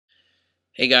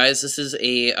Hey guys, this is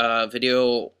a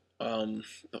video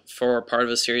for part of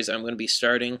a series I'm going to be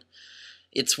starting.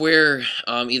 It's where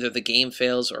either the game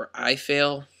fails or I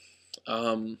fail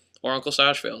or Uncle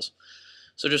Sash fails.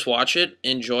 So just watch it,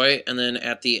 enjoy, and then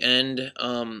at the end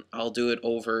I'll do it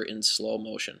over in slow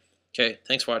motion. Okay,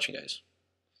 thanks for watching, guys.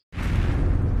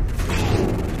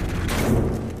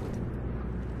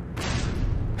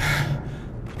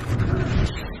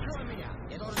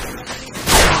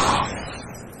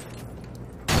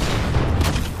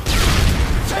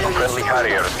 Friendly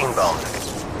Harriers inbound.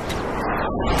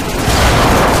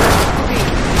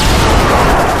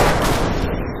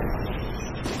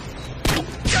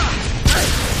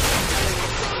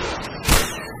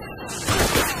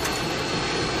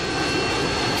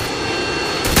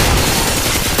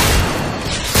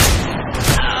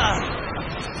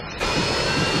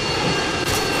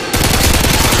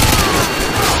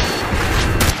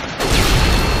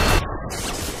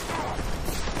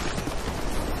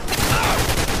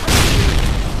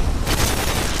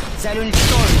 Target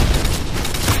neutral.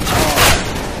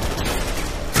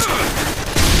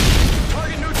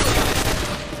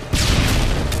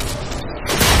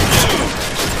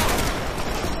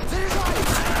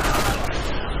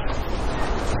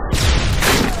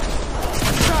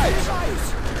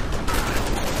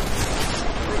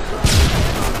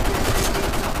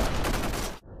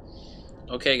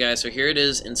 Okay guys, so here it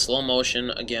is in slow motion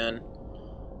again.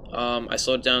 I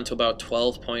slowed it down to about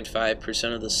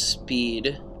 12.5% of the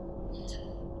speed.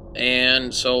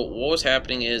 And so what was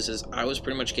happening is I was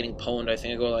pretty much getting pwned. I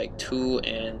think I go like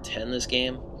 2-10 this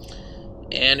game.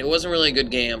 And it wasn't really a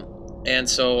good game. And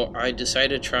so I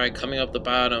decided to try coming up the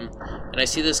bottom. And I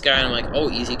see this guy and I'm like, oh,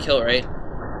 easy kill, right?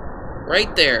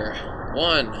 Right there.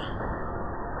 1,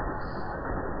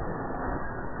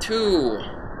 2.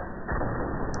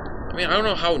 I mean, I don't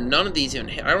know how none of these even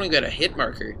hit. I don't even got a hit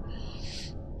marker.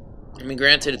 I mean,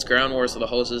 granted, it's Ground War, so the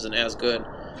host isn't as good.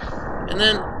 And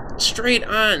then straight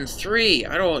on 3.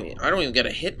 I don't even get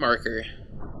a hit marker.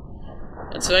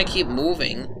 And so I keep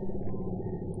moving.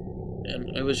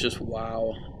 And it was just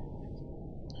wow.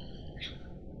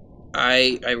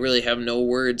 I really have no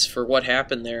words for what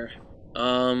happened there.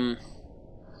 I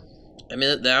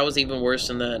mean, that was even worse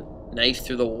than that knife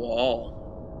through the wall.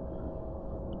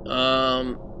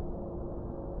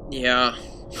 Yeah.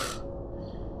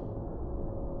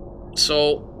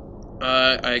 So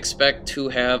I expect to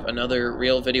have another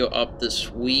real video up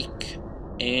this week,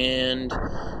 and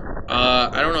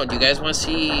I don't know, do you guys want to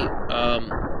see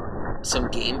some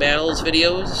game battles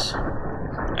videos?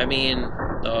 I mean,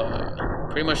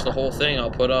 pretty much the whole thing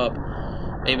I'll put up.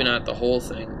 Maybe not the whole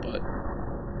thing, but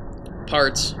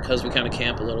parts, because we kind of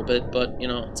camp a little bit, but you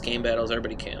know, it's game battles,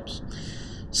 everybody camps.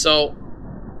 So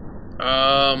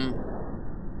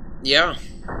yeah,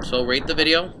 so rate the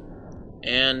video,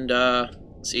 and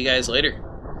see you guys later.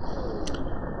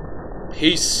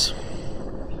 Peace.